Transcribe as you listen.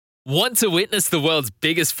Want to witness the world's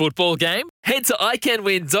biggest football game? Head to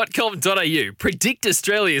iCanWin.com.au, predict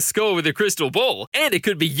Australia's score with a crystal ball, and it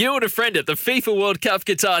could be you and a friend at the FIFA World Cup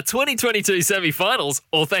Qatar 2022 semi-finals,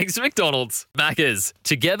 all thanks to McDonald's. Maccas,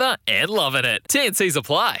 together and loving it. TNCs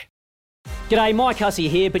apply. G'day, Mike Hussey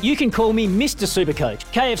here, but you can call me Mr. Supercoach.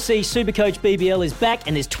 KFC Supercoach BBL is back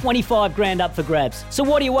and there's 25 grand up for grabs. So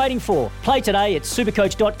what are you waiting for? Play today at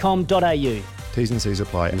supercoach.com.au. T's and C's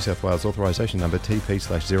apply. New South Wales authorisation number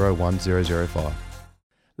TP/01005.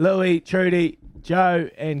 Louis, Trudy, Joe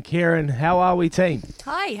and Kieran, how are we, team?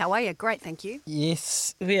 Hi, how are you? Great, thank you.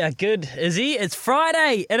 Yes, we are good, Izzy. It's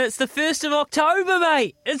Friday and it's the 1st of October,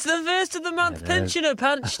 mate. It's the first of the month. Pinching a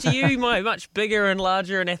punch to you, my much bigger and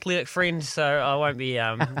larger and athletic friend, so I won't be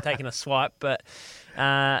taking a swipe, but...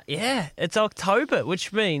 it's October,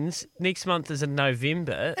 which means next month is in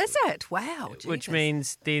November. Is it? Wow. Which Jesus.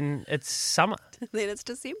 means then it's summer. Then it's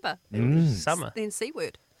December. Summer. Then C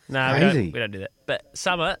word. No, Crazy. we don't do that. But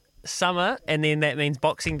summer, and then that means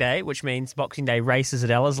Boxing Day, which means Boxing Day races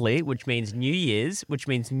at Ellerslie, which means New Year's, which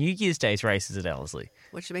means New Year's Day's races at Ellerslie.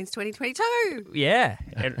 Which means 2022. Yeah,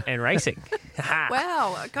 and racing.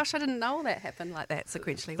 Wow. Gosh, I didn't know that happened like that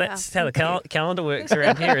sequentially. That's how the calendar works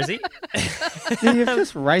around here, is it? Yeah, you've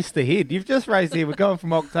just raced ahead. We're going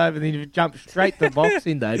from October, then you've jumped straight to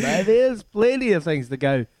Boxing Day, mate. There's plenty of things to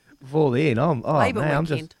go before then. Labour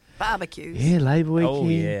weekend. Barbecues. Yeah, Labour weekend. Oh,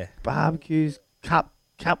 yeah. Barbecues, Cup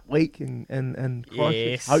week and Christchurch,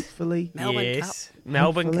 Yes. hopefully. Melbourne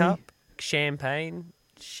Hopefully. Cup, champagne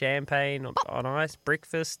on ice,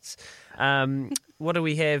 breakfasts. What do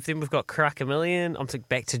we have? Then we've got Crack a Million. I'm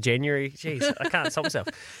back to January. Jeez, I can't stop myself.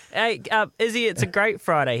 Hey, Izzy, it's a great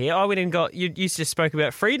Friday here. I went and got, you just spoke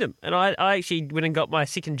about freedom, and I actually went and got my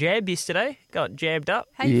second jab yesterday. Got jabbed up.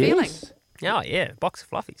 How you feeling? Oh, yeah, box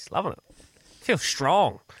of fluffies. Loving it. Feel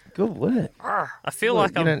strong. Good work. I feel Well,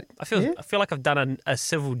 like I feel like I've done a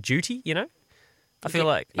civil duty, you know? I feel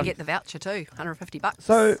like You get the voucher too, $150.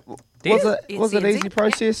 So, you? was it an NCNZ? easy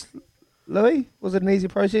process, Louis? Was it an easy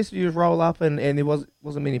process? You just roll up and there wasn't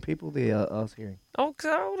many people there, I was hearing. I want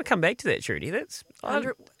to come back to that, Trudy. That's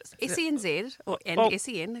 100 SENZ and Well-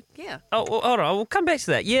 SEN, yeah. Oh, well, hold on. We'll come back to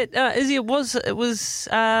that. Yeah, Izzy, it was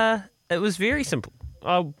very simple.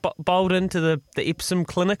 I bowled into the Epsom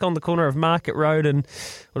Clinic on the corner of Market Road and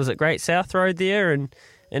Great South Road there, and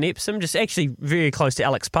in Epsom, just actually very close to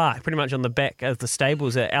Alex Park, pretty much on the back of the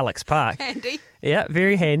stables at Alex Park. Handy. Yeah,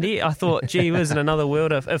 very handy. I thought, gee whiz, in another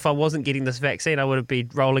world, if I wasn't getting this vaccine, I would have been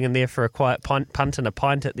rolling in there for a quiet punt and a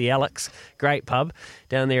pint at the Alex, great pub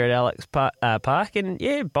down there at Alex Park, and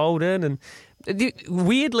yeah, bowled in. And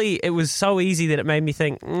weirdly, it was so easy that it made me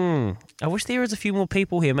think, I wish there was a few more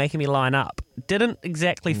people here making me line up. Didn't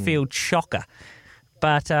exactly feel chocker.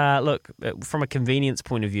 But look, from a convenience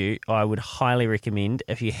point of view, I would highly recommend,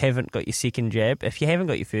 if you haven't got your second jab, if you haven't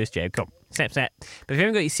got your first jab, come on, snap. But if you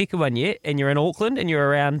haven't got your second one yet, and you're in Auckland and you're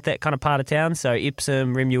around that kind of part of town, so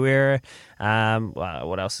Epsom, Remuera,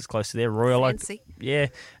 what else is close to there? Royal Oak. Fancy. Yeah.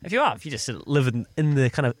 If you just live in the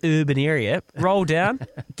kind of urban area, roll down,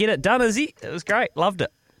 get it done, Izzy. It was great. Loved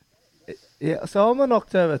it. Yeah, so I'm in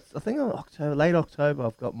October. I think late October,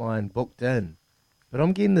 I've got mine booked in. But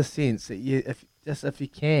I'm getting the sense that if you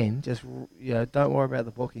can, don't worry about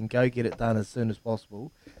the booking. Go get it done as soon as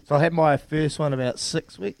possible. So I had my first one about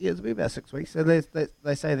 6 weeks. Yeah, it'll be about 6 weeks. So they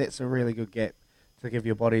say that's a really good gap to give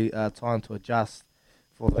your body time to adjust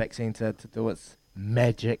for the vaccine to do its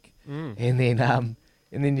magic, and then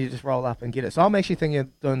you just roll up and get it. So I'm actually thinking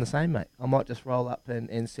of doing the same, mate. I might just roll up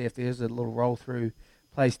and see if there's a little roll through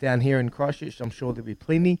place down here in Christchurch. I'm sure there'll be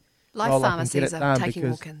plenty. Life Roll up and get pharmacies it are done taking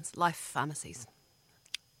because- walk-ins. Life pharmacies.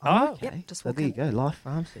 Oh, okay. Yep, just So walk there you in. go, Life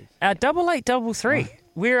Pharmacies. 8833.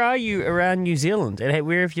 Where are you around New Zealand? And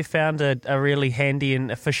where have you found a really handy and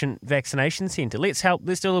efficient vaccination centre? Let's do a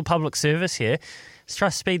little public service here. Let's try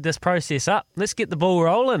to speed this process up. Let's get the ball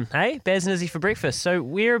rolling, hey? Baz and Izzy for breakfast. So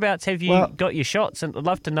whereabouts have you got your shots? And I'd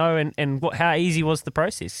love to know and how easy was the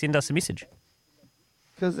process? Send us a message.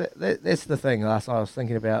 Because that's the thing. Last night I was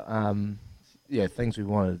thinking about things we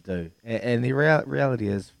wanted to do. And the reality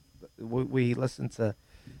is we listen to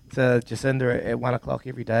Jacinda at 1 o'clock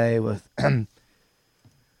every day with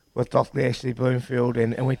with Dr. Ashley Bloomfield,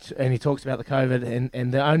 and he talks about the COVID,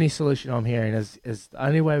 and the only solution I'm hearing is the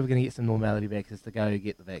only way we're going to get some normality back is to go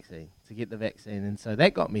get the vaccine. And so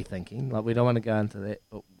that got me thinking, like, we don't want to go into that,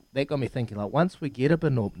 but that got me thinking, like, once we get a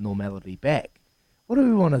bit of normality back, what do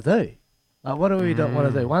we want to do? Like, what do we don't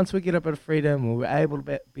want to do? Once we get a bit of freedom, we're able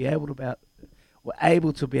to be able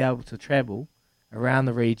to travel around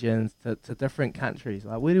the regions to different countries.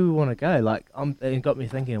 Like, where do we want to go? Like, it got me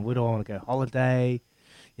thinking, where do I want to go holiday?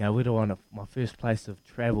 where do I want my first place of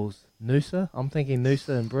travel's Noosa. I'm thinking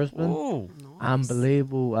Noosa in Brisbane. Ooh.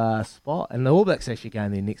 Unbelievable spot. And the All Blacks actually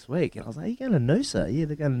going there next week. And I was like, are you going to Noosa? Yeah,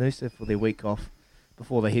 they're going to Noosa for their week off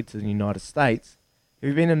before they head to the United States. Have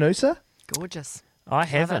you been to Noosa? Gorgeous. I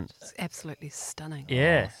haven't. It's absolutely stunning.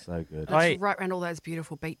 Yeah. Oh, so good. It's right around all those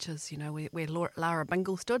beautiful beaches, where Lara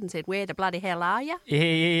Bingle stood and said, "Where the bloody hell are you?"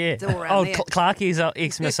 Yeah. It's all around there. Clarkie's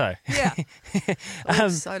ex-misso. Yeah.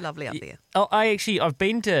 So lovely up there. Oh, I've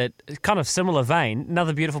been to kind of similar vein,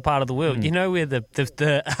 another beautiful part of the world. You know where the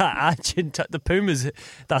the Pumas,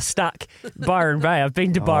 they're stuck, Byron Bay. I've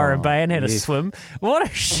been to Byron Bay and had a swim. What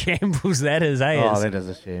a shambles that is, eh? Oh, that is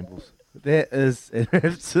a shambles. That is an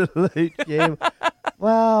absolute shambles.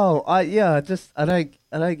 Wow, I don't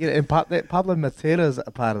get it. And Pablo Matera's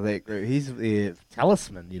a part of that group. He's their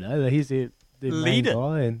talisman, He's their leader main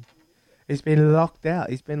guy, and he's been locked out.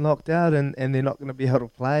 And they're not going to be able to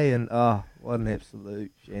play. And what an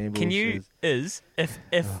absolute shambles! Can you if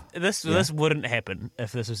this wouldn't happen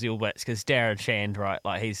if this was the All Blacks, because Darren Shand, right?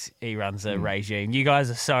 Like he runs a regime. You guys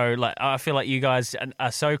are so I feel like you guys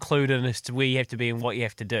are so clued in as to where you have to be and what you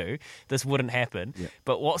have to do. This wouldn't happen. Yeah.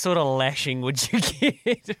 But what sort of lashing would you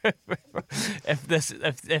get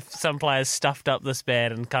if some players stuffed up this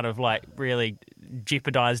bad and kind of really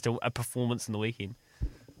jeopardised a performance in the weekend?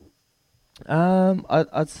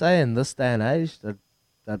 I'd say in this day and age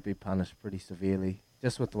they'd be punished pretty severely,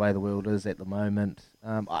 just with the way the world is at the moment.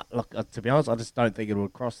 To be honest, I just don't think it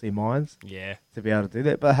would cross their minds. Yeah. To be able to do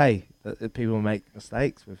that. But hey, people make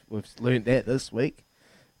mistakes. We've learned that this week.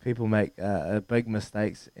 People make big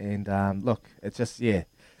mistakes, and it's just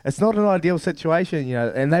it's not an ideal situation,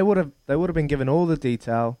 And they would have been given all the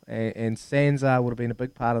detail, and Sansa would have been a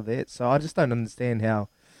big part of that. So I just don't understand how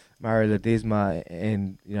Mario Ledesma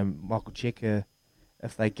and Michael Cheika,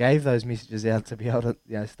 if they gave those messages out to be able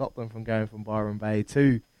to stop them from going from Byron Bay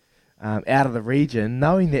to out of the region,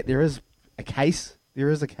 knowing that there is a case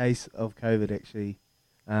of COVID actually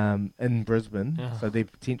in Brisbane, so there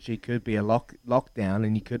potentially could be a lockdown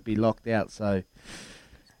and you could be locked out. So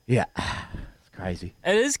it's crazy.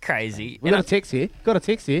 It is crazy. We got a text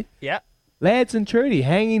here. Yeah. Lads and Trudy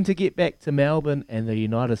hanging to get back to Melbourne and the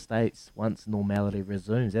United States once normality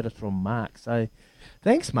resumes. That is from Mark. So,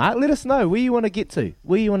 thanks, Mark. Let us know where you want to get to.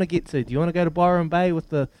 Do you want to go to Byron Bay with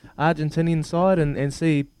the Argentinian side and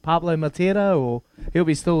see Pablo Matera, or he'll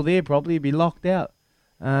be still there probably, he'll be locked out?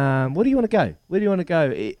 Where do you want to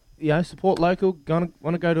go? Support local.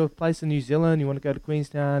 Want to go to a place in New Zealand? You want to go to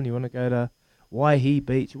Queenstown? You want to go to Waihi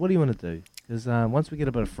Beach? What do you want to do? Because once we get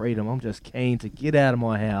a bit of freedom, I'm just keen to get out of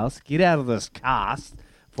my house, get out of this cast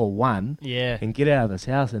for one, and get out of this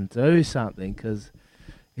house and do something. Because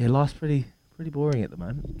life's pretty boring at the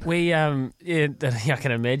moment. I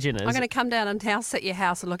can imagine it. I'm going to come down and sit your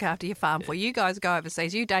house and look after your farm for you. You guys go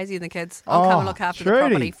overseas. You, Daisy, and the kids. I'll come and look after the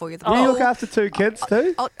property for you. Do you look after two kids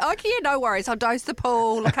too? No worries. I'll dose the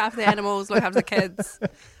pool, look after the animals, look after the kids.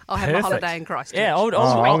 I'll have my holiday in Christchurch. Yeah, I'm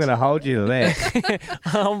going to hold you to that.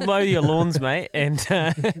 I'll mow your lawns, mate, and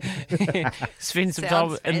spend some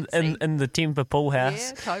time in the Temper pool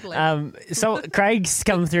house. Yeah, totally. So Craig's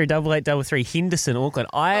come through 8833 Henderson, Auckland.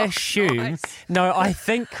 I assume, nice. No, I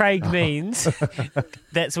think Craig means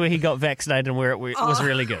that's where he got vaccinated and where it was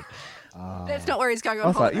really good. That's not where he's going on I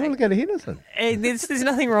was like, holiday. you want to go to Henderson? And there's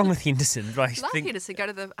nothing wrong with Henderson. Love Henderson. Go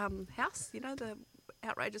to the house, the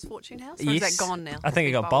Outrageous Fortune House? Or yes. is that gone now? I think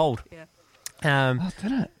it got bowled. Yeah.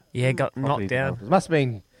 Did it? Yeah, got knocked down. It must have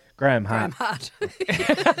been Graham Hart.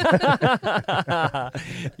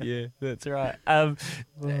 Yeah, that's right.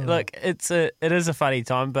 Look, it is a funny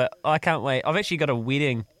time, but I can't wait. I've actually got a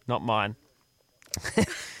wedding, not mine.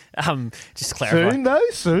 Just to clarify. Soon though?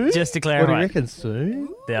 Soon? Just to clarify. What do you reckon? Soon?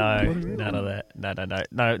 No, none of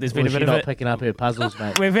that. No. There's been a bit of not picking up her puzzles,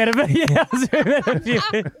 mate. We've had a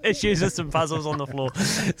few issues with some puzzles on the floor.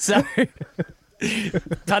 So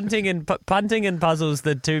punting and puzzles,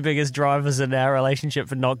 the two biggest drivers in our relationship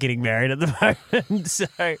for not getting married at the moment. So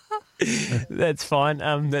that's fine.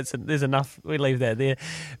 There's enough. We leave that there.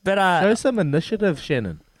 But show some initiative,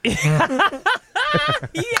 Shannon.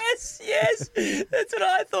 Yes, that's what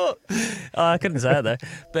I thought. I couldn't say it though,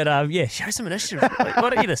 but show some initiative. Why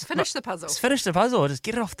don't you just finish the puzzle? Just finish the puzzle, or just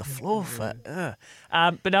get it off the floor. But no,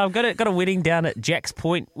 I've got a wedding down at Jack's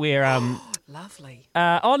Point where lovely.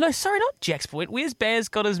 No, sorry, not Jack's Point. Where's Baz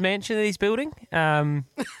got his mansion that he's building?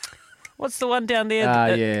 What's the one down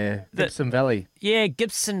there? Gibson Valley. Yeah,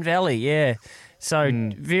 Gibson Valley. Yeah, so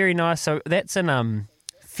very nice. So that's in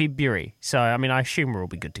February. So, I mean, I assume we'll all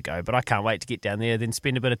be good to go, but I can't wait to get down there, then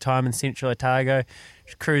spend a bit of time in Central Otago,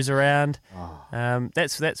 cruise around.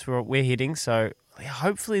 That's where we're heading. So,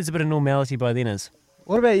 hopefully there's a bit of normality by then.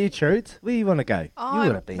 What about you, Trude? Where you want to go? Oh, you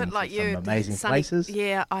would have been but to like some amazing sunny, places.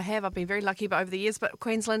 Yeah, I have. I've been very lucky over the years, but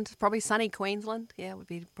Queensland, probably sunny Queensland, would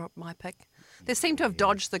be my pick. They seem to have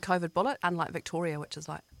dodged the COVID bullet, unlike Victoria, which is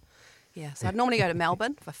like, so I'd normally go to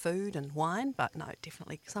Melbourne for food and wine, but no,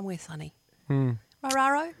 definitely somewhere sunny.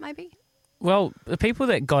 Rararo, maybe? Well, the people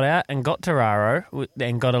that got out and got to Raro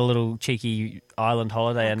and got a little cheeky island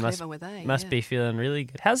holiday How and clever were they? must Yeah. be feeling really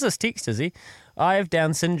good. How's this text, Izzy? I have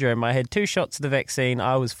Down syndrome. I had 2 shots of the vaccine.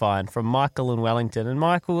 I was fine. From Michael in Wellington. And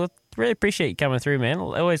Michael, I really appreciate you coming through, man.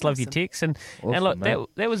 I always love your texts. And look,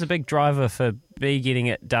 that was a big driver for me getting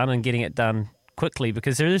it done and getting it done quickly,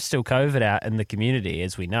 because there is still COVID out in the community,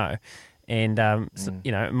 as we know. And, I'm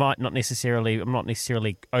not necessarily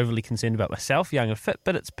overly concerned about myself, young and fit,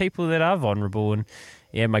 but it's people that are vulnerable. And,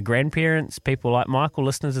 my grandparents, people like Michael,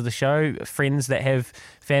 listeners of the show, friends that have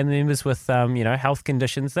family members with, health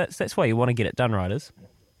conditions. That's why you want to get it done, right?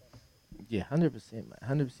 Yeah, 100%, mate.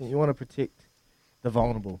 100%. You want to protect the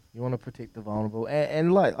vulnerable.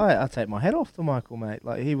 And like, I take my hat off to Michael, mate.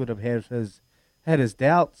 Like, he would have had his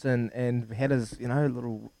doubts and had his,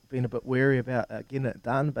 been a bit wary about getting it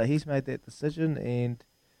done, but he's made that decision, and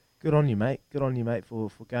good on you, mate. Good on you, mate, for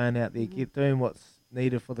going out there, doing what's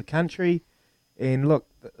needed for the country. And look,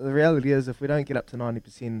 the reality is, if we don't get up to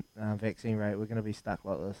 90% vaccine rate, we're going to be stuck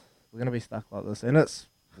like this. And it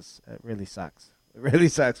really sucks. It really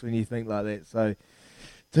sucks when you think like that. So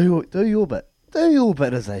do your bit. Do your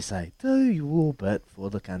bit, as they say. Do your bit for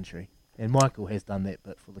the country. And Michael has done that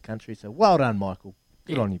bit for the country. So well done, Michael.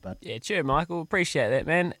 Good on you, bud. Yeah, sure, Michael. Appreciate that,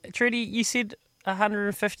 man. Trudy, you said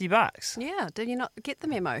 $150. Yeah, did you not get the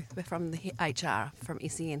memo from the HR from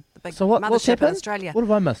SEN, the big So what's mothership in happened? Australia? What have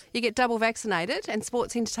I missed? You get double vaccinated, and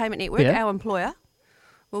Sports Entertainment Network, Yeah. our employer,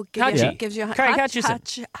 will Hutchie. gives you Craig Hutchison.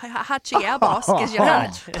 Hutchie, our boss, gives you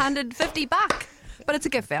 $150. But it's a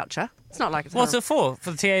gift voucher. It's not like it's What's it for?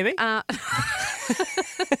 For the TAB?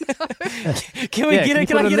 Can Yeah, can you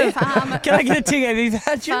put it in Can I get a TAB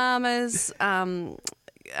voucher? farmers,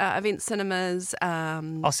 event cinemas.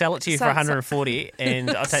 I'll sell it to you for So- $140,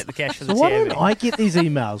 and I'll take the cash for the So why TAB. don't I get these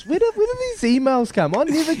emails? Where do these emails come? I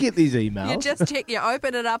never get these emails. You just check. You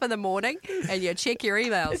open it up in the morning, and you check your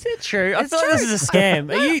emails. Is that true? I It's feel like this true. is a scam.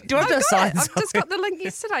 Do I have to I've sign got it. I've just got the link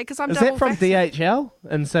yesterday because I'm Is double that from vaccinated. DHL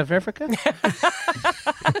in South Africa?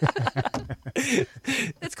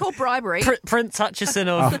 It's called bribery. Prince Hutchison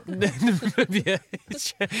of Namibia.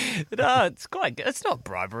 No, it's quite good. It's not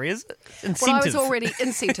bribery, is it? Well,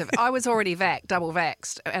 Incentive. I was already double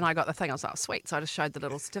vaxxed, and I got the thing. I was like, oh, sweet. So I just showed the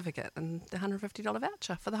little certificate and the $150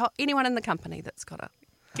 voucher for anyone in the company that's got it.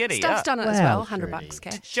 Giddy Stuff's up. done it as Wow, well, $100 Trudy.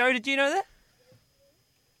 cash. Joe, did you know that?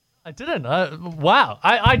 I didn't. Wow.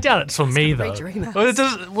 I doubt it's for me, though. read your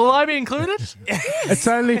emails. Will I be included? It's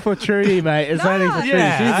only for Trudy, mate. It's only for Trudy.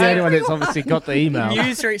 yeah, She's the only one that's obviously got the email.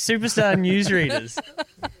 Superstar newsreaders.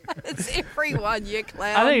 It's everyone, you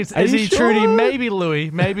clown. I think it's Are you Izzy, Trudy, sure? maybe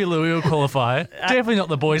Louis. Maybe Louis will qualify. Definitely not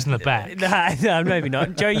the boys in the back. No, maybe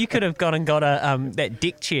not. Joe, you could have gone and got that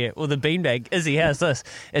deck chair or the beanbag. Izzy, how's this?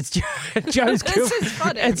 It's Joe's This is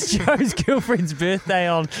funny. It's Joe's girlfriend's birthday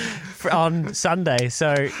on Sunday,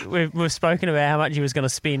 so we've spoken about how much he was going to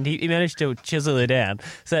spend. He managed to chisel her down,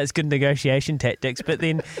 so that's good negotiation tactics. But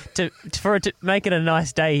then to make it a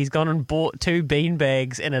nice day, he's gone and bought 2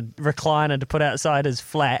 beanbags and a recliner to put outside his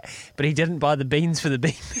flat. But he didn't buy the beans for the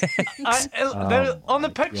beanbags. On the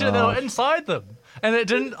picture, they were gosh. inside them. And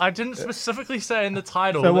I didn't specifically say in the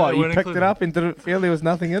title. So that what, they you weren't picked included. it up and didn't feel there was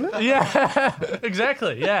nothing in it? Yeah,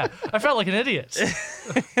 exactly. Yeah. I felt like an idiot.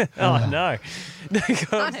 Oh, no.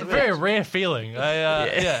 Very rare feeling.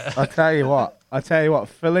 Yeah. I tell you what,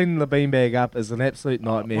 filling the beanbag up is an absolute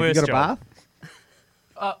nightmare. Worst Have you got a job.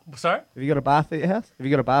 bath? Sorry? Have you got a bath at your house?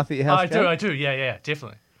 I do. Yeah,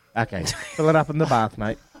 definitely. Okay, fill it up in the bath,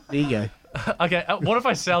 mate. There you go. Okay, what if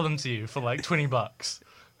I sell them to you for like $20?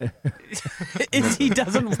 He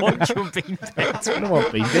doesn't want your beanbags. I don't want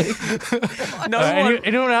beanbags. No one.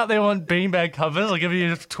 Anyone out there want beanbag covers? I'll give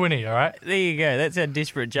you 20, all right? There you go. That's how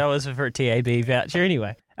desperate Joe is for a TAB voucher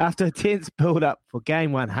anyway. After a tense build-up for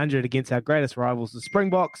Game 100 against our greatest rivals, the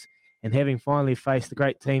Springboks, and having finally faced the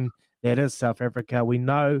great team that is South Africa, we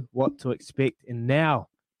know what to expect. And now,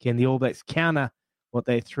 can the All Blacks counter what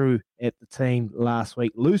they threw at the team last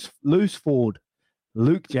week? Loose forward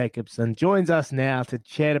Luke Jacobson joins us now to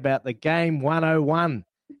chat about the Game 101.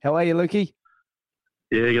 How are you, Lukey?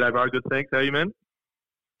 Yeah, g'day, bro. Good, thanks. How are you, man?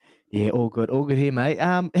 Yeah, all good here, mate.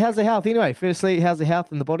 How's the health anyway? Firstly, how's the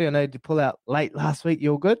health in the body? I know you pull out late last week.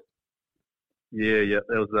 You all good? Yeah.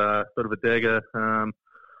 That was a bit of a dagger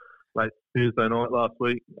late Thursday night last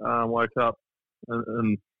week. Woke up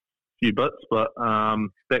in few bits, but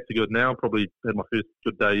back to good now. Probably had my first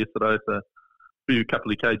good day yesterday, so a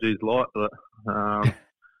couple of kgs light, but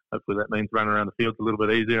hopefully that means running around the fields a little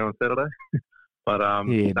bit easier on Saturday. But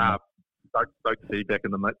stoked to be back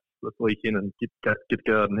in the mix this weekend and get to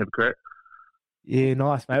go out and have a crack. Yeah,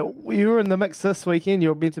 nice, mate. You were in the mix this weekend. You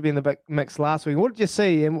were meant to be in the mix last week. What did you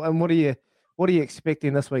see, and what are you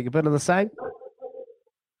expecting this week? A bit of the same?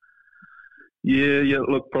 Yeah.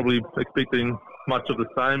 Look, probably expecting much of the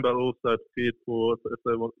same, but also prepared for if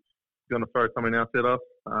they were going to throw something else at us.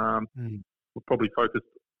 We'll probably focus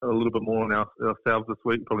a little bit more on ourselves this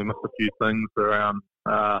week. Probably missed a few things around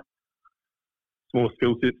small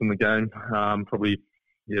skill sets in the game. Probably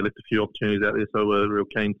left a few opportunities out there, so we're real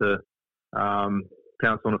keen to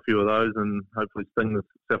pounce on a few of those and hopefully sting the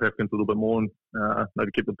South Africans a little bit more and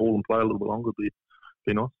maybe keep the ball and play a little bit longer.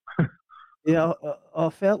 Be nice. Yeah, I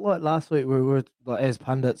felt like last week we were, like, as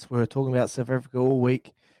pundits, we were talking about South Africa all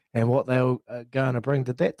week and what they were going to bring.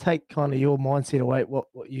 Did that take kind of your mindset away, what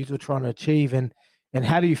you were trying to achieve, and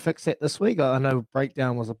how do you fix that this week? I know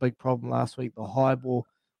breakdown was a big problem last week, the high ball.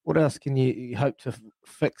 What else can you hope to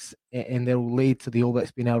fix and that will lead to the All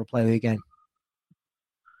Blacks being able to play their game?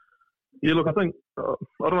 Yeah, look, I think, I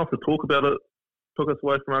don't know if the talk about it took us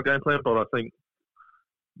away from our game plan, but I think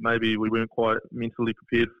maybe we weren't quite mentally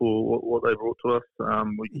prepared for what they brought to us. I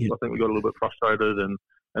think we got a little bit frustrated and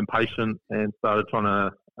impatient and started trying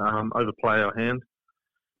to overplay our hand,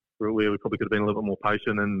 where we probably could have been a little bit more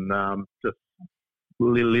patient and just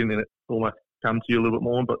letting it almost come to you a little bit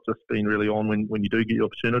more, but just being really on when you do get your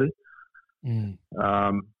opportunity.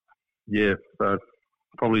 So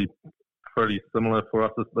probably pretty similar for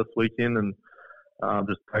us this weekend, and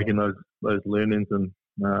just taking those learnings and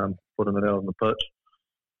putting it out on the pitch.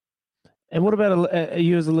 And what about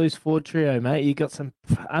you as a loose forward trio, mate? You got some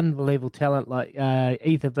unbelievable talent, like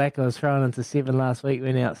Ethan Black. I was thrown into 7 last week,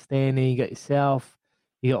 went outstanding. You got yourself,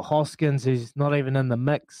 you got Hoskins, who's not even in the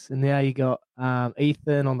mix, and now you got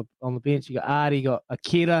Ethan on the bench. You got Artie, you got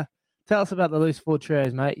Akira. Tell us about the loose forward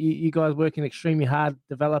trios, mate. You guys working extremely hard,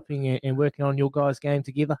 developing and working on your guys' game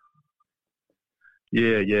together.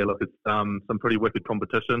 Yeah. Look, it's some pretty wicked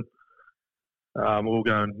competition. We're all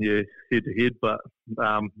going head to head, but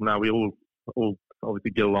no, we all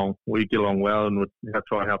obviously get along. We get along well, and we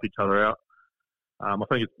try and help each other out. I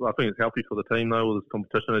think it's healthy for the team though, all this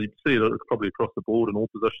competition. You see it probably across the board in all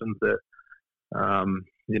positions that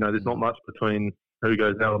there's not much between who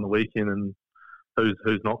goes out on the weekend and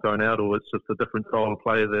who's not going out, or it's just a different style of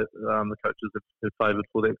player that the coaches have favoured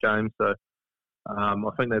for that game. So I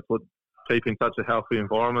think that's what keeping such a healthy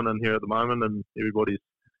environment in here at the moment, and everybody's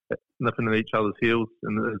nipping at each other's heels,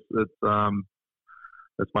 and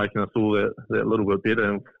it's making us all that little bit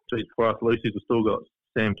better. And geez, for us, Lucy's, we've still got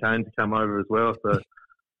Sam Kane to come over as well. So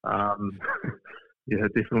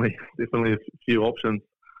definitely a few options.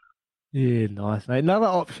 Yeah, nice, mate. Another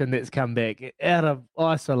option that's come back out of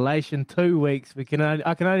isolation, 2 weeks. I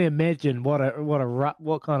can only imagine what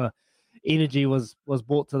kind of energy was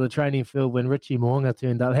brought to the training field when Richie Mo'unga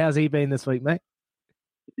turned up. How's he been this week, mate?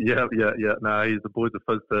 Yeah. No, the boys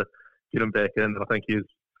are fizzed to get him back in, and I think he's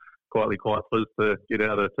quietly quite fizzed to get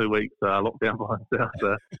out of 2 weeks lockdown by himself.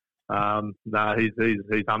 So,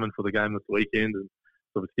 he's humming for the game this weekend, and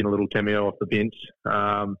sort of getting a little cameo off the bench.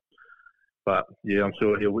 But yeah, I'm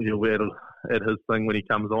sure he'll add his thing when he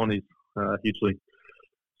comes on. He's a hugely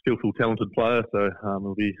skillful, talented player, so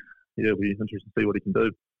it'll be interesting to see what he can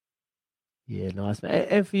do. Yeah, nice, man.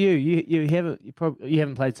 And for you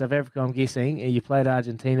haven't played South Africa, I'm guessing, and you played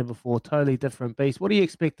Argentina before. Totally different beast. What are you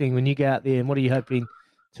expecting when you go out there, and what are you hoping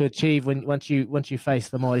to achieve once you face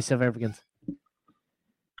the mighty South Africans?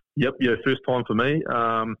 Yep, first time for me.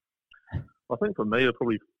 I think for me, I'm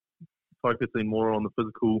probably focusing more on the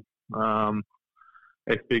physical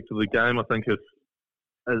aspect of the game. I think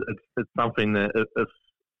it's something that if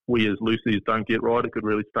we as Lucy's don't get right, it could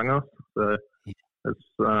really sting us. So it's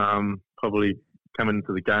probably coming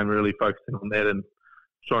into the game really focusing on that and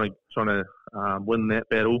trying to win that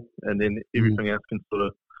battle, and then everything else can sort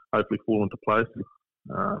of hopefully fall into place.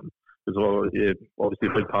 As well, obviously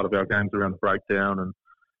a big part of our game's around the breakdown and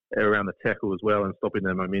around the tackle as well, and stopping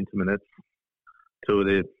their momentum, and that's two of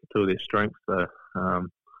their strengths. So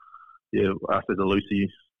us as a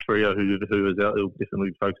Lucy trio who is out, they'll definitely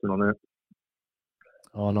be focusing on that.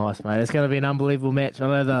 Oh, nice, mate. It's going to be an unbelievable match. I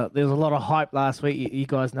know there was a lot of hype last week. You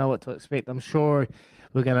guys know what to expect. I'm sure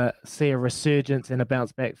we're going to see a resurgence and a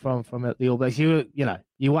bounce back from the All Blacks. You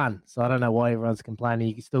won, so I don't know why everyone's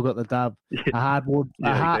complaining. You still got the dub. A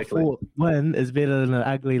hard-fought win is better than an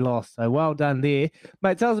ugly loss. So well done there,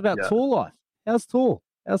 mate. Tell us about tour life. How's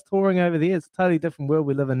touring over there? It's a totally different world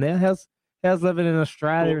we live in now. How's How's living in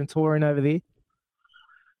Australia and touring over there?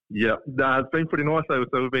 Yeah, it's been pretty nice. So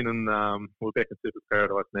we've been in, we're back in Surfers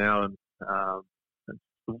Paradise now, and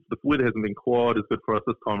the weather hasn't been quite as good for us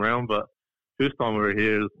this time around. But first time we were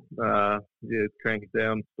here, it's cranking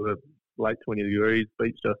down to the late 20 degrees.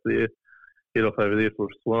 Beach just there. Head off over there for a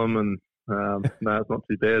swim, and no, it's not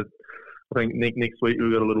too bad. I think next week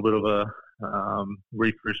we've got a little bit of a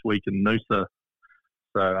refresh week in Noosa.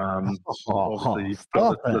 So obviously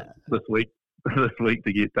this week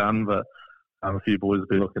to get done, but a few boys have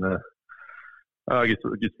been looking to, I guess,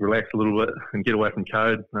 just relax a little bit and get away from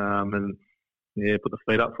code, and put the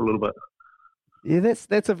feet up for a little bit. Yeah,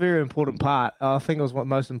 that's a very important part. I think it was the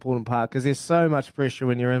most important part because there's so much pressure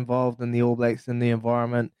when you're involved in the All Blacks and the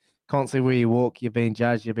environment. Constantly where you walk, you're being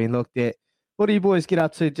judged, you're being looked at. What do you boys get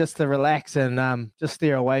up to just to relax and just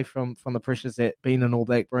steer away from the pressures that being an All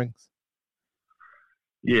Black brings?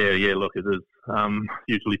 Yeah. Look, it is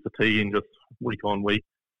usually fatiguing just week on week,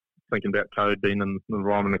 thinking about code, being in the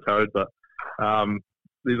environment of code. But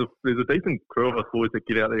there's a decent crew of us boys that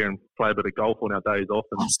get out there and play a bit of golf on our days off.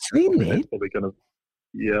 And I've seen that. Probably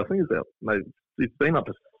I think it's about it's been up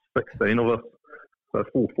to 16 of us, so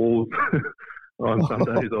 4 falls on some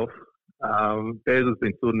days off. Baz has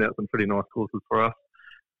been sorting out some pretty nice courses for us.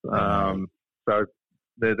 So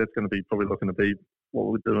that's going to be probably looking to be what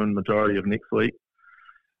we're doing majority of next week.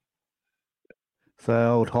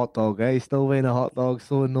 So old hot dog, eh? Still being a hot dog,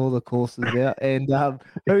 sorting all the courses out. And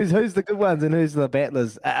who's the good ones and who's the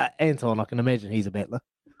battlers? Anton, I can imagine he's a battler.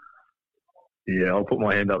 Yeah, I'll put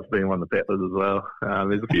my hand up as being one of the battlers as well.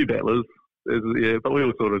 There's a few battlers, but we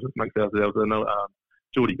all sort of just mix ourselves in.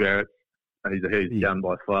 Geordie Barrett, he's gun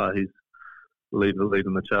by far. He's leading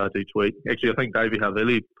the charge each week. Actually, I think Davey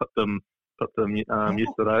Havili put them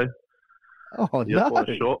yesterday. Oh, no.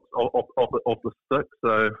 Shots off the stick.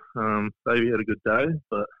 So Davey had a good day.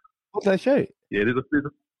 But what did they shoot? Yeah,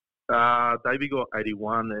 Davey got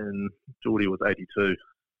 81 and Geordie was 82.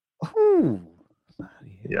 Ooh.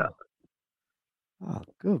 Yeah. Oh,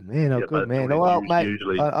 good man! Good man! Well, mate,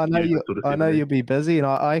 I know you'll be busy, and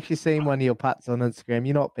I actually seen one of your putts on Instagram.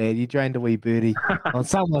 You're not bad. You drained a wee birdie on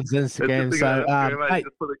someone's Instagram. So, mate,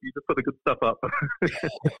 you just put the good stuff up.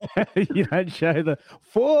 You don't show the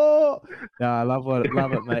 4. No, I love it,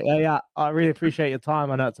 mate. Yeah, I really appreciate your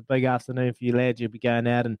time. I know it's a big afternoon for you lads. You'll be going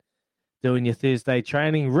out and doing your Thursday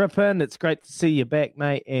training. Ripping. It's great to see you back,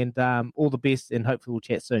 mate, and all the best. And hopefully we'll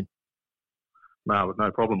chat soon. No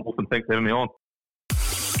problem. Awesome. Thanks for having me on.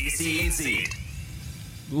 SENZ.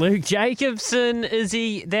 Luke Jacobson,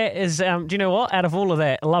 that is, do you know what? Out of all of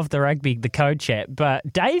that, I love the rugby, the code chat,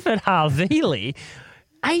 but David Havili,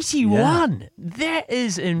 81. Yeah. That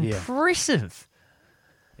is impressive.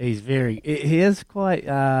 Yeah. He is quite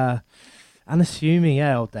unassuming,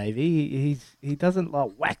 old Davey. He doesn't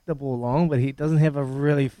whack the ball long, but he doesn't have a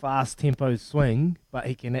really fast tempo swing, but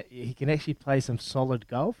he can actually play some solid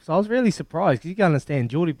golf. So I was really surprised because you can understand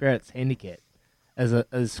Geordie Barrett's handicap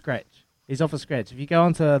as scratch. He's off a scratch. If you go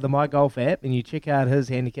onto the My Golf app and you check out his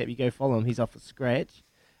handicap, you go follow him, he's off a scratch.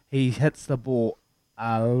 He hits the ball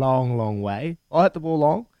a long, long way. I hit the ball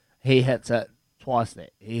long. He hits it twice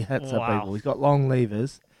that. He hits a big ball. He's got long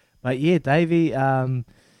levers. But yeah, Davey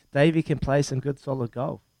can play some good solid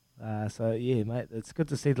golf. So yeah, mate, it's good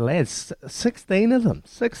to see the lads. 16 of them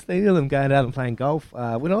going out and playing golf.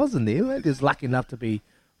 When I was in there, mate, there's lucky enough to be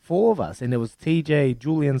 4 of us. And there was TJ,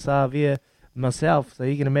 Julian Savia, myself, so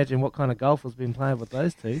you can imagine what kind of golf has been playing with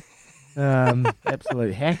those two.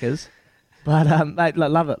 Absolute hackers. But mate,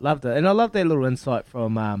 loved it. And I love that little insight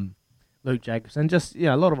from Luke Jacobson. Just,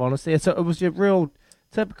 a lot of honesty. So it was your real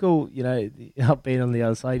typical, being on the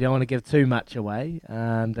other side. You don't want to give too much away.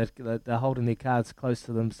 They're holding their cards close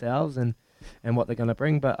to themselves and what they're going to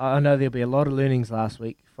bring. But I know there'll be a lot of learnings last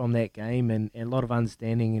week from that game and a lot of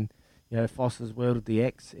understanding. And Foss has wielded the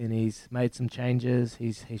axe and he's made some changes.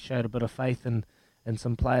 He's showed a bit of faith in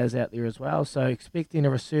some players out there as well. So expecting a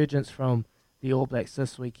resurgence from the All Blacks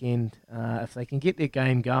this weekend. If they can get their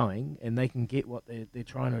game going and they can get what they're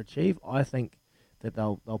trying to achieve, I think that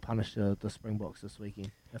they'll punish the Springboks this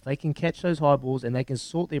weekend. If they can catch those high balls and they can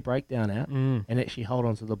sort their breakdown out and actually hold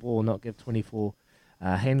on to the ball and not give 24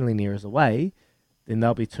 handling errors away, then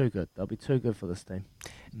they'll be too good. They'll be too good for this team.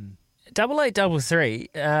 8833,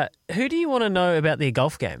 who do you want to know about their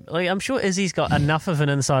golf game? I'm sure Izzy's got enough of an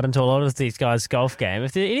insight into a lot of these guys' golf game.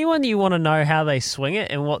 If there's anyone you want to know how they swing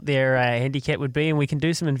it and what their handicap would be, and we can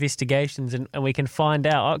do some investigations and we can find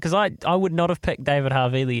out. Because I would not have picked David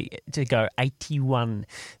Havili to go 81.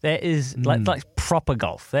 That is like proper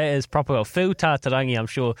golf. That is proper golf. Phil Tatarangi, I'm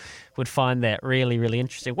sure, would find that really, really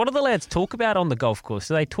interesting. What do the lads talk about on the golf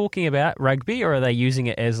course? Are they talking about rugby, or are they using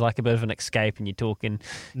it as like a bit of an escape and you're talking,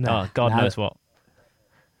 God knows what?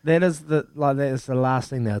 That is the last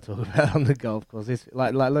thing they'll talk about on the golf course. It's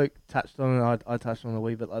like Luke touched on, and I touched on a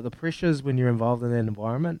wee bit. Like the pressures when you're involved in that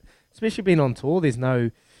environment, especially being on tour.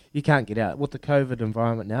 You can't get out with the COVID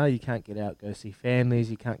environment now. You can't get out, go see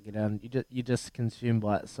families. You can't get out. You're just consumed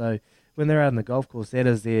by it. So when they're out on the golf course, that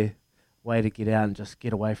is their way to get out and just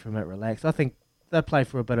get away from it, relax. I think they play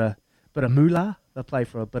for a bit of moolah. They play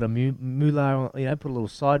for a bit of moolah. Put a little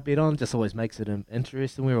side bet on. Just always makes it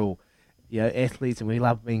interesting. We're all athletes, and we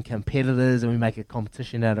love being competitors, and we make a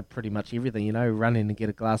competition out of pretty much everything. Running and get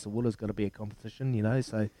a glass of water's got to be a competition.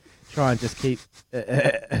 So try and just keep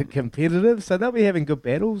competitive. So they'll be having good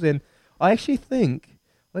battles, and I actually think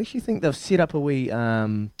they've set up a wee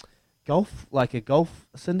golf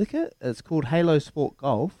syndicate. It's called Halo Sport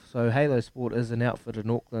Golf. So Halo Sport is an outfit in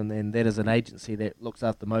Auckland, and that is an agency that looks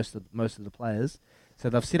after most of the players. So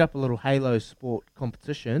they've set up a little Halo Sport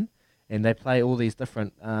competition, and they play all these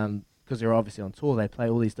different. Because they're obviously on tour, they play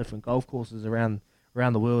all these different golf courses around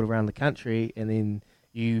the world, around the country, and then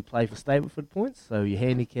you play for Stableford points. So your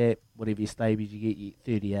handicap, whatever your stables you get, you get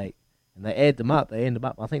 38, and they add them up.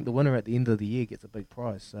 I think the winner at the end of the year gets a big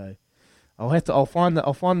prize. So I'll find the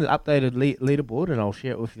updated leaderboard, and I'll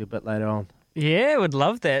share it with you a bit later on. Yeah, would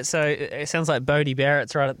love that. So it sounds like Bodie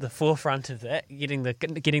Barrett's right at the forefront of that, getting the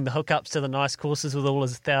hookups to the nice courses with all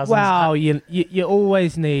his thousands. Wow, you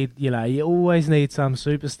always need some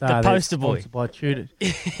superstar. The poster boy, sponsored by Tudor,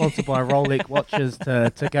 sponsored by Rolex watches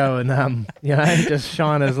to go and just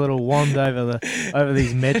shine his little wand over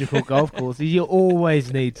these magical golf courses. You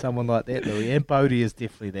always need someone like that, Louis, and Bodie is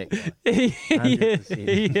definitely that guy.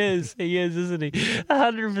 he is, isn't he?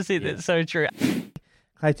 100%. That's so true.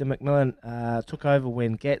 Clayton McMillan took over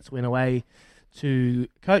when Gats went away to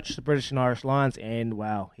coach the British and Irish Lions, and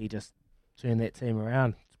wow, he just turned that team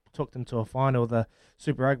around. Took them to a final of the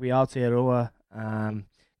Super Rugby Aotearoa,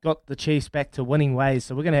 got the Chiefs back to winning ways.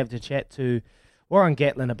 So we're going to have to chat to Warren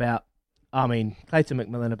Clayton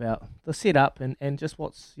McMillan about the setup and just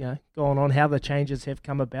what's going on, how the changes have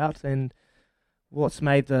come about, and what's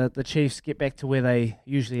made the Chiefs get back to where they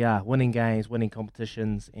usually are, winning games, winning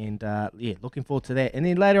competitions, and looking forward to that. And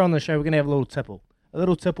then later on in the show, we're going to have a little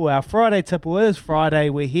tipple. Our Friday tipple is Friday.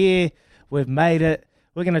 We're here. We've made it.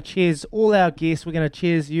 We're going to cheers all our guests. We're going to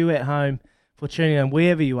cheers you at home for tuning in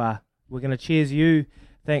wherever you are. We're going to cheers you.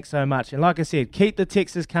 Thanks so much. And like I said, keep the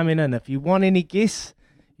texts coming in. If you want any guests,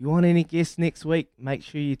 next week, make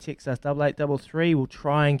sure you text us 8833. We'll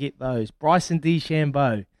try and get those. Bryson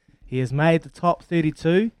DeChambeau. He has made the top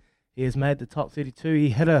 32. He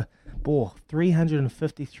hit a ball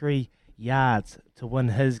 353 yards to win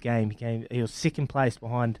his game. He was second place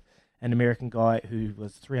behind an American guy who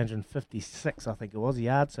was 356, I think it was,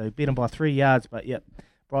 yards. So he beat him by 3 yards. But, yep,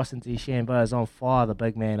 Bryson DeChambeau is on fire, the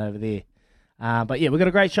big man over there. We've got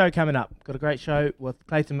a great show coming up. Got a great show with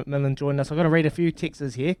Clayton McMillan joining us. I've got to read a few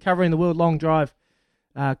texts here. Covering the World Long Drive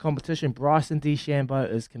competition, Bryson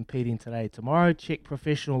DeChambeau is competing today. Tomorrow, check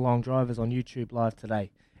professional long drivers on YouTube Live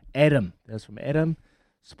today. Adam, that's from Adam.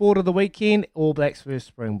 Sport of the weekend, All Blacks versus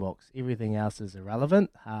Springboks. Everything else is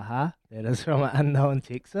irrelevant. That is from an unknown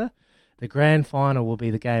texter. The grand final will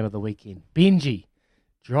be the game of the weekend. Benji,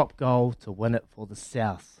 drop goal to win it for the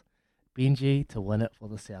South.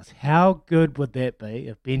 How good would that be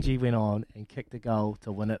if Benji went on and kicked a goal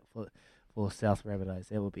to win it for South Rabbitohs?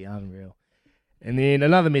 That would be unreal. And then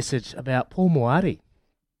another message about Paul Moati.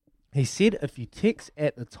 He said if you text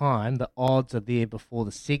at the time, the odds are there before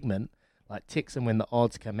the segment. Like text them when the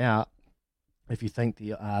odds come out if you think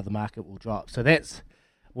the market will drop. So that's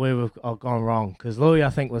where we've gone wrong. Because Louis, I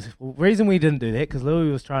think, the reason we didn't do that, because Louis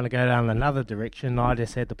was trying to go down another direction. I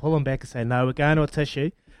just had to pull him back and say, no, we're going to a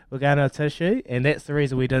tissue. And that's the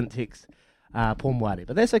reason we didn't text Paul Moati.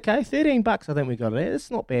 But that's okay. $13, I think we got it. It's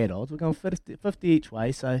not bad odds. We're going 50 each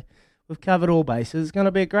way. So we've covered all bases. It's going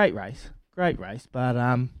to be a great race.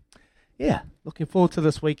 But, looking forward to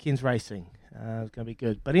this weekend's racing. It's going to be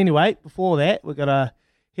good. But anyway, before that, we've got to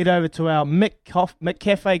head over to our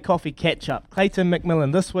McCafe Coffee catch-up. Clayton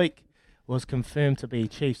McMillan this week was confirmed to be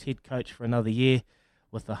Chiefs head coach for another year,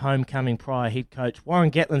 with the homecoming prior head coach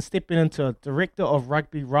Warren Gatland stepping into a director of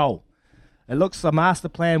rugby role. It looks a master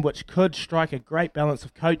plan which could strike a great balance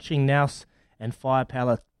of coaching nous and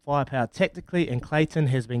firepower tactically, and Clayton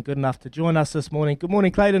has been good enough to join us this morning. Good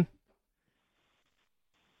morning, Clayton.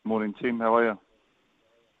 Morning, Tim. How are you?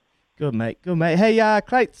 Good, mate. Hey,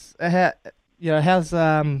 Clates,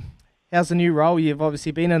 how's the new role? You've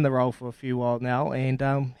obviously been in the role for a few while now, and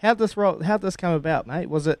how'd this come about, mate?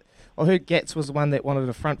 Was it? I heard Gats was the one that wanted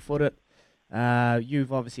to front foot it.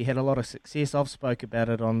 You've obviously had a lot of success. I've spoke about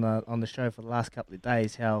it on the show for the last couple of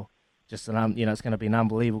days. How just it's going to be an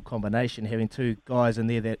unbelievable combination having two guys in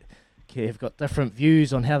there that have got different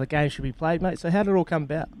views on how the game should be played, mate. So how did it all come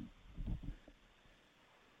about?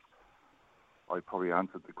 I probably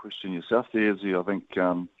answered the question yourself there, Izzy. I think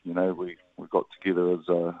we got together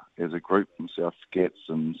as a group, myself, Gats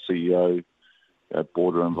and CEO,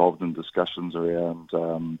 board are involved in discussions around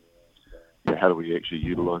how do we actually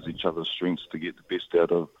utilise each other's strengths to get the best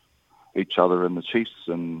out of each other and the Chiefs.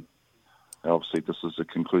 And obviously this is the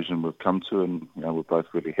conclusion we've come to, and we're both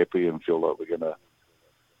really happy and feel like we're going to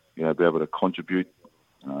be able to contribute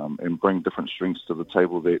and bring different strengths to the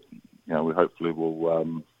table that we hopefully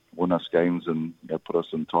will win us games and put us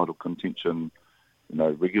in title contention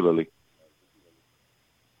regularly.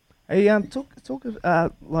 Hey, talk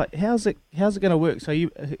like how's it going to work?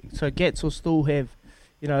 So Gats will still have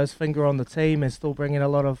his finger on the team and still bringing a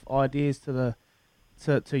lot of ideas to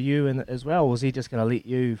you and as well. Or was he just going to let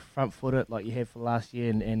you front foot it like you have for last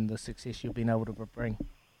year and the success you've been able to bring?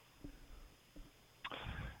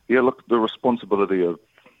 Yeah, look, the responsibility of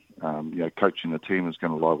coaching the team is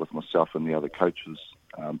going to lie with myself and the other coaches.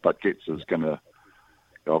 But Gats is going to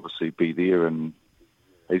obviously be there, and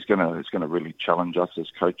he's going to really challenge us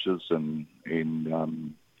as coaches and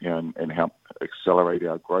help accelerate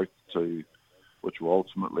our growth which will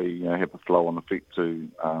ultimately have a flow-on effect to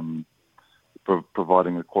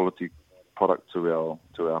providing a quality product to our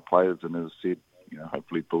players, and as I said,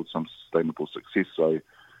 hopefully build some sustainable success. So,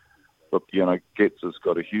 look, Gats has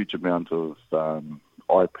got a huge amount of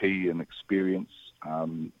IP and experience,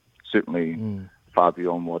 certainly far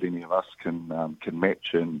beyond what any of us can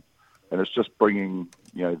match, and it's just bringing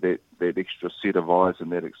that extra set of eyes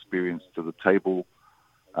and that experience to the table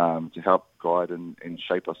to help guide and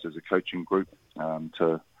shape us as a coaching group,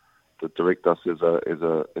 to direct us as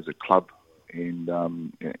a club, and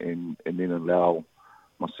then allow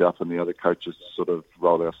myself and the other coaches to sort of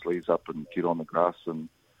roll our sleeves up and get on the grass and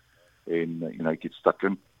get stuck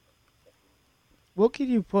in. What can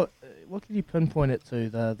you pinpoint it to,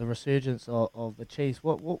 the resurgence of the Chiefs?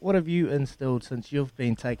 What have you instilled since you've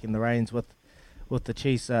been taking the reins with the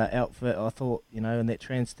Chiefs outfit? I thought in that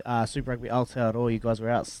Super Rugby Aotearoa, you guys were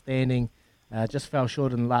outstanding. Just fell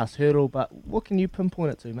short in the last hurdle, but what can you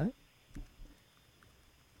pinpoint it to, mate?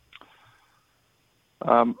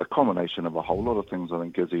 A combination of a whole lot of things, I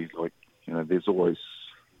think, Izzy. There's always,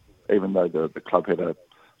 even though the club had a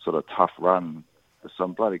sort of tough run, there's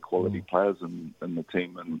some bloody quality players in the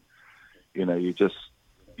team, and you just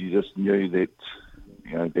knew that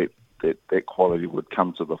that quality would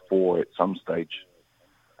come to the fore at some stage.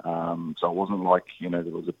 So it wasn't like there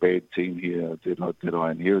was a bad team here that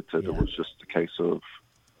I inherited. It was just a case of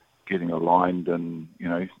getting aligned and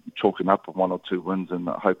chalking up one or two wins and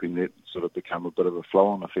hoping that sort of become a bit of a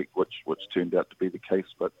flow-on effect, which turned out to be the case.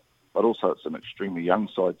 But also it's an extremely young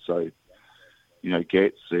side, so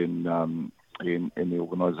Gats and the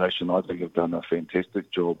organisation, I think, have done a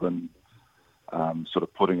fantastic job in sort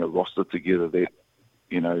of putting a roster together that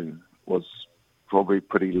was probably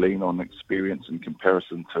pretty lean on experience in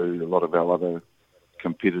comparison to a lot of our other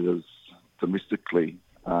competitors domestically.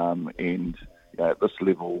 And at this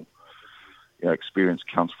level, experience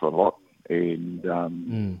counts for a lot. And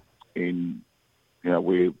we've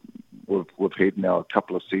had now a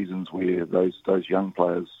couple of seasons where those young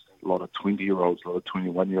players, a lot of 20-year-olds, a lot of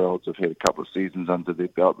 21-year-olds have had a couple of seasons under their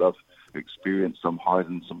belt. They've experienced some highs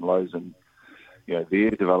and some lows, and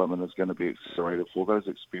their development is going to be accelerated for those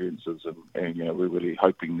experiences. And we're really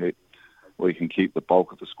hoping that we can keep the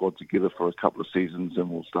bulk of the squad together for a couple of seasons,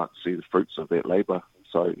 and we'll start to see the fruits of that labour.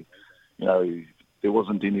 So, there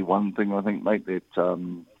wasn't any one thing, I think, mate, that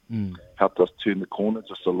helped us turn the corner.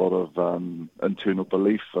 Just a lot of internal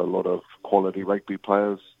belief, a lot of quality rugby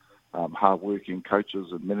players, hard-working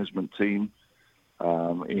coaches and management team.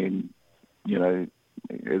 And, as I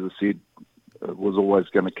said, it was always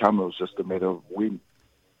going to come. It was just a matter of when.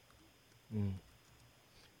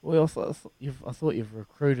 Well, I thought you've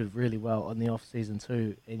recruited really well on the off-season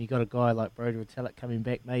too, and you got a guy like Brodie Retallick coming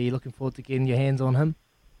back. Mate, you looking forward to getting your hands on him?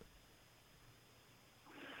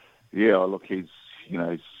 Yeah, look, he's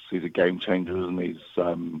a game changer, and he's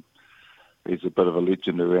a bit of a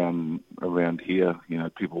legend around here.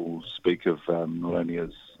 People speak of not only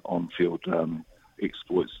his on-field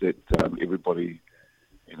exploits that everybody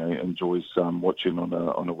enjoys watching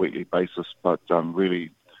on a weekly basis, but really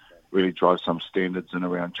drives some standards in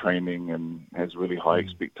around training and has really high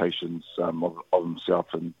expectations of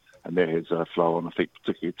himself. And and that has a flow-on effect,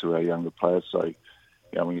 particularly to our younger players. So,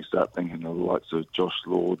 when you start thinking of the likes of Josh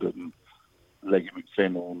Lord and Leggy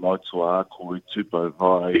McFennell, Naitoa, Corey Tupou,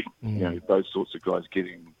 Vai, those sorts of guys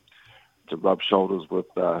getting to rub shoulders with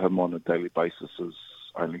him on a daily basis is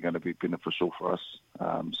only going to be beneficial for us.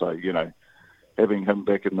 So, having him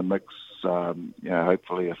back in the mix,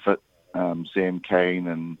 hopefully a fit Sam Kane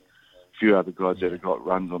and a few other guys that have got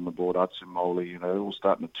runs on the board, Atu Moli, all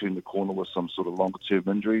starting to turn the corner with some sort of longer-term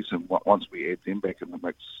injuries. And once we add them back in the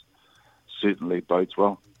mix, certainly bodes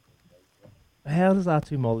well. How does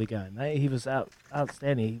Atu Moli go, mate? He was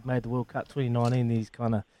outstanding. He made the World Cup 2019. He's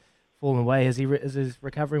kind of fallen away. Is he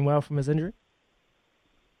recovering well from his injury?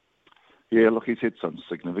 Yeah, look, he's had some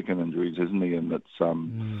significant injuries, hasn't he? And it's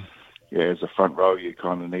as a front row, you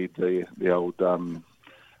kind of need the old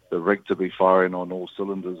the rig to be firing on all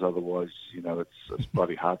cylinders. Otherwise, it's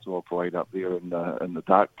bloody hard to operate up there in the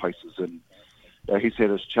dark places. And he's had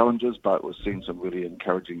his challenges, but we've seen some really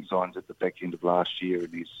encouraging signs at the back end of last year,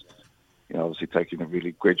 and he's obviously taking a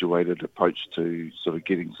really graduated approach to sort of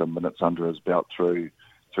getting some minutes under his belt through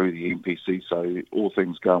the NPC. So all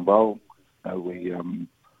things going well. We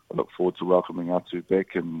look forward to welcoming Atu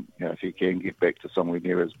back, and if he can get back to somewhere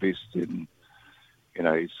near his best, then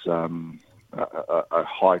he's a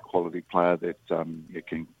high quality player that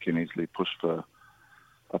can easily push for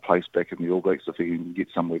a place back in the All Blacks if he can get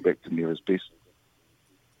somewhere back to near his best.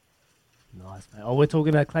 Nice, mate. We're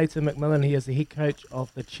talking about Clayton McMillan. He is the head coach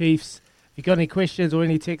of the Chiefs. If you've got any questions or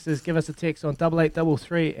any texts, give us a text on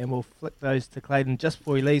 8833 and we'll flick those to Clayton just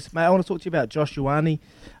before he leaves. Mate, I want to talk to you about Josh Ioane.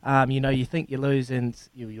 You think you're losing,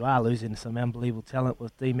 you are losing some unbelievable talent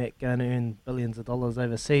with DMAC going to earn billions of dollars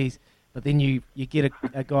overseas, but then you get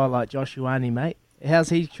a guy like Josh Ioane, mate. How's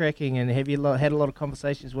he tracking, and have you had a lot of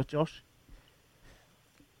conversations with Josh?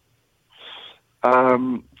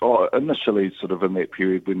 Initially, sort of in that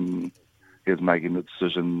period when he was making the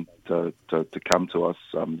decision to come to us,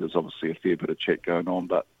 there's obviously a fair bit of chat going on,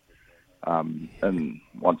 but and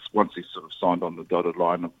once he sort of signed on the dotted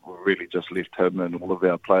line, we really just left him and all of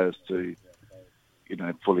our players to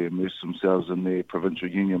fully immerse themselves in their provincial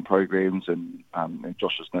union programs, and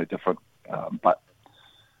Josh is no different. But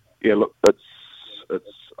yeah, look, it's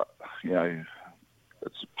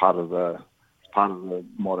part of the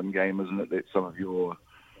modern game, isn't it? That some of your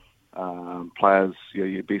players,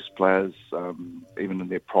 your best players, even in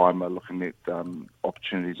their prime, are looking at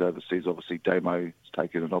opportunities overseas. Obviously, Damo's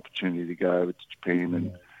taken an opportunity to go over to Japan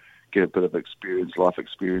and get a bit of life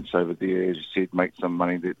experience over there. As you said, make some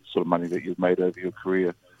money, that sort of money that you've made over your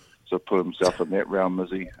career. So put himself in that realm,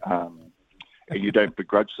 Izzy. And you don't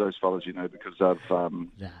begrudge those fellas, because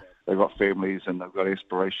they've got families and they've got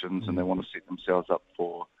aspirations and they want to set themselves up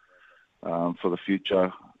for the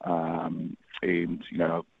future. And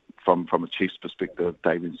from a Chiefs perspective,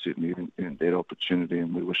 David's certainly in that opportunity,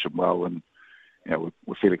 and we wish him well. And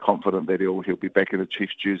we're fairly confident that he'll be back in a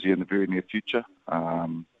Chiefs jersey in the very near future.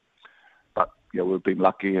 But we've been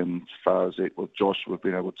lucky, and as far as that with Josh, we've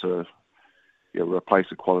been able to replace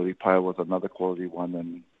a quality player with another quality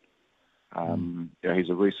one. And he's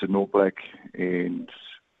a recent All Black, and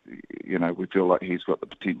we feel like he's got the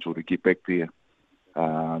potential to get back there.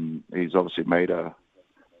 He's obviously made a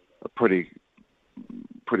pretty.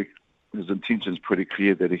 His intention's pretty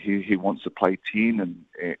clear that he wants to play 10,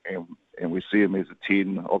 and we see him as a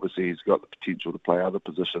 10. Obviously, he's got the potential to play other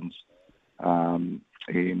positions. And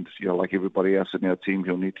like everybody else in our team,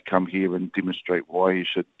 he'll need to come here and demonstrate why he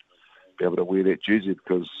should be able to wear that jersey,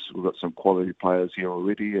 because we've got some quality players here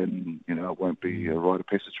already, and it won't be a rite of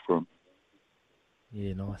passage for him.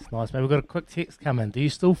 Yeah, nice, mate. We've got a quick text coming. Do you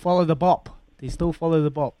still follow the Bop?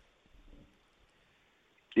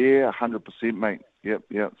 Yeah, 100%, mate. Yep.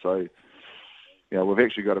 So, we've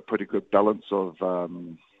actually got a pretty good balance of,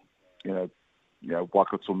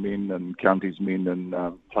 Waikato men and counties men and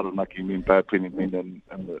Taranaki men, Bapeni men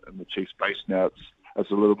in the Chiefs base now.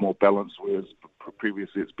 It's a little more balanced, whereas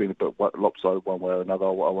previously it's been a bit lopsided one way or another.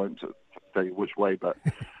 I won't tell you which way, but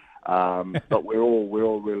but we're all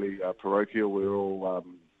really parochial. We're all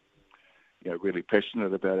really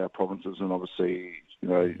passionate about our provinces, and obviously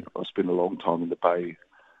I spent a long time in the Bay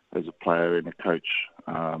as a player and a coach.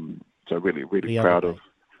 So really proud of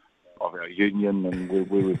our union and where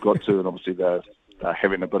we've got to, and obviously they're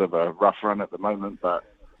having a bit of a rough run at the moment, but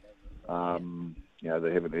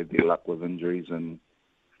they haven't had their luck with injuries and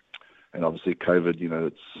obviously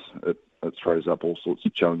COVID. It throws up all sorts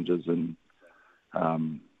of challenges, and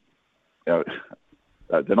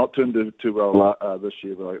they're not turned too well this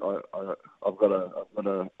year. But I've got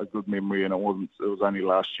a good memory, and it was only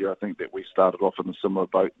last year I think that we started off in a similar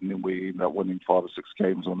boat, and then we ended up winning 5 or 6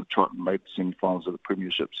 games on the trot and made the semi-finals of the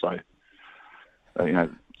Premiership. So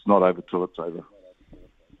it's not over till it's over.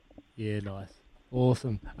 Yeah, nice.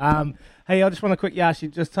 Awesome. Hey, I just want to quickly ask you,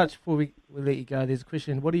 just touch before we let you go. There's a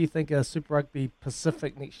question. What do you think of Super Rugby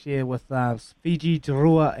Pacific next year with Fiji,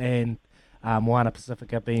 Tarua and Moana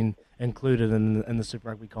Pacifica being included in the Super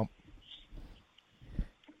Rugby comp?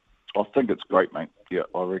 I think it's great, mate. Yeah,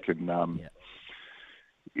 I reckon,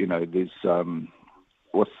 there's,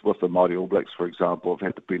 with the Mighty All Blacks, for example, I've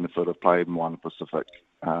had the benefit of playing Moana Pacific,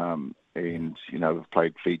 and, we've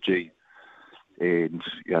played Fiji. And,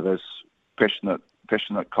 there's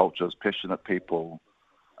passionate cultures, passionate people,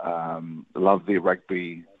 love their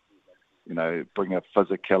rugby, bring a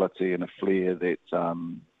physicality and a flair that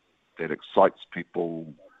excites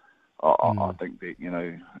people. I think that,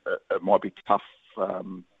 it might be tough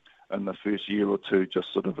in the first year or two, just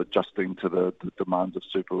sort of adjusting to the demands of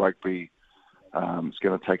Super Rugby. It's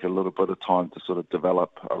going to take a little bit of time to sort of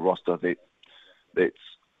develop a roster that's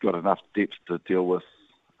got enough depth to deal with,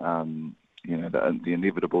 the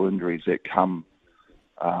inevitable injuries that come.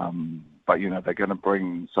 But, they're going to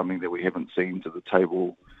bring something that we haven't seen to the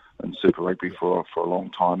table in Super Rugby for a long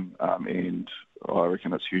time. And I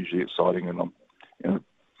reckon it's hugely exciting. And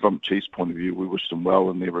from Chiefs' point of view, we wish them well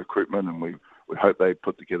in their recruitment, and we hope they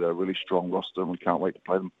put together a really strong roster, and we can't wait to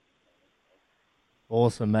play them.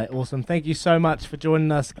 Awesome, mate. Awesome. Thank you so much for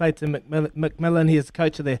joining us, Clayton McMillan. He is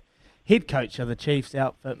the head coach of the Chiefs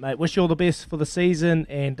outfit, mate. Wish you all the best for the season,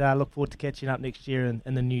 and look forward to catching up next year in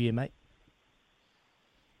the new year, mate.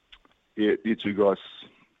 Yeah, you too, guys.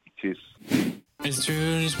 Cheers. It's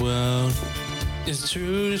Trudy's world. It's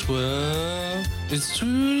Trudy's world. It's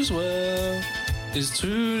Trudy's world. It's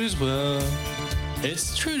Trudy's world.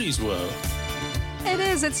 It's Trudy's world. It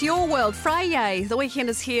is. It's your world. Friday. The weekend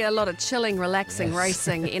is here. A lot of chilling, relaxing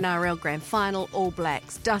racing. NRL Grand Final. All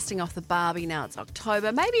Blacks dusting off the barbie. Now it's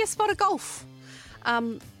October. Maybe a spot of golf.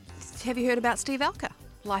 Have you heard about Steve Alker?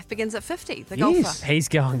 Life begins at 50. The golfer. He's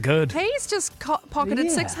going good. He's just pocketed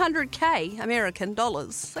 $600K American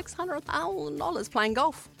dollars. $600,000 playing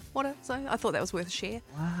golf. So I thought that was worth a share.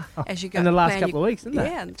 Wow. As you go in the last couple of weeks, isn't it?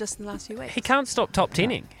 Yeah, just in the last few weeks. He can't stop top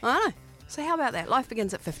 10ing. I know. So how about that? Life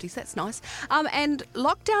begins at 50, so that's nice. And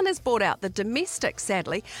lockdown has brought out the domestic,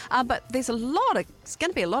 sadly, but there's it's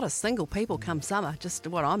going to be a lot of single people come summer, just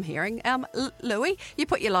what I'm hearing. Louis, you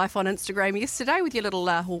put your life on Instagram yesterday with your little,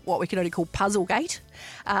 what we can only call puzzle gate.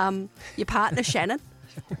 Your partner, Shannon.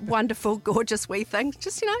 Wonderful, gorgeous wee thing.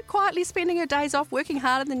 Just, quietly spending her days off, working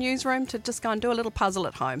hard in the newsroom to just go and do a little puzzle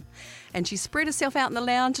at home. And she spread herself out in the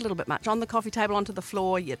lounge a little bit much, on the coffee table, onto the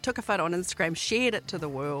floor. You took a photo on Instagram, shared it to the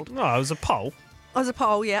world. Oh, it was a poll. It was a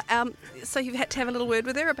poll, yeah. So you've had to have a little word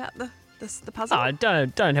with her about the puzzle? I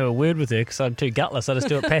don't have a word with her because I'm too gutless. I just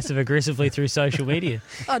do it passive aggressively through social media.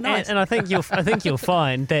 Oh, nice. And I think you'll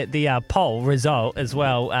find that the poll result as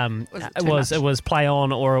well it was play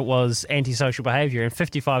on or it was antisocial behaviour, and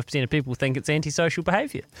 55% of people think it's antisocial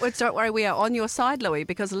behaviour. Well, don't worry, we are on your side, Louis,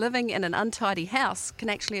 because living in an untidy house can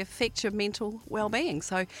actually affect your mental well-being.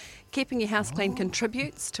 So keeping your house clean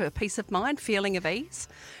contributes to a peace of mind, feeling of ease.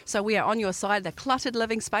 So we are on your side. The cluttered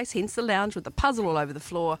living space, hence the lounge with the puzzle all over the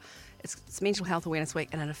floor. It's Mental Health Awareness Week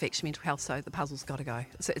and it affects your mental health, so the puzzle's got to go.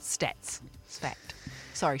 It's stats. It's fact.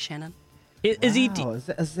 Sorry, Shannon. Is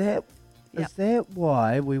that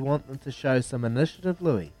why we want them to show some initiative,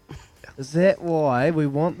 Louis? Is that why we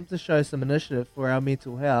want them to show some initiative for our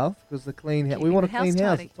mental health? Because the clean house, we want a clean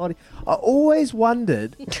house. Tidy. I've always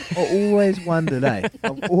wondered, I've always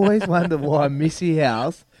wondered why a messy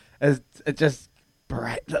house it just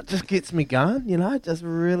gets me going. It just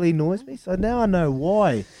really annoys me. So now I know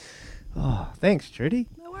why. Oh, thanks, Trudy.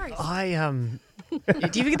 No worries.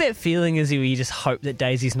 Do you get that feeling as you just hope that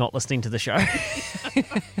Daisy's not listening to the show?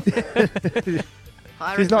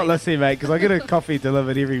 She's not listening, mate, because I get her coffee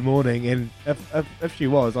delivered every morning, and if she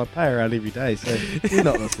was, I'd pay her out every day, so she's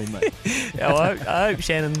not listening, mate. Yeah, well, I hope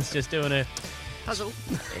Shannon's just doing a puzzle,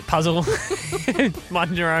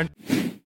 minding her own.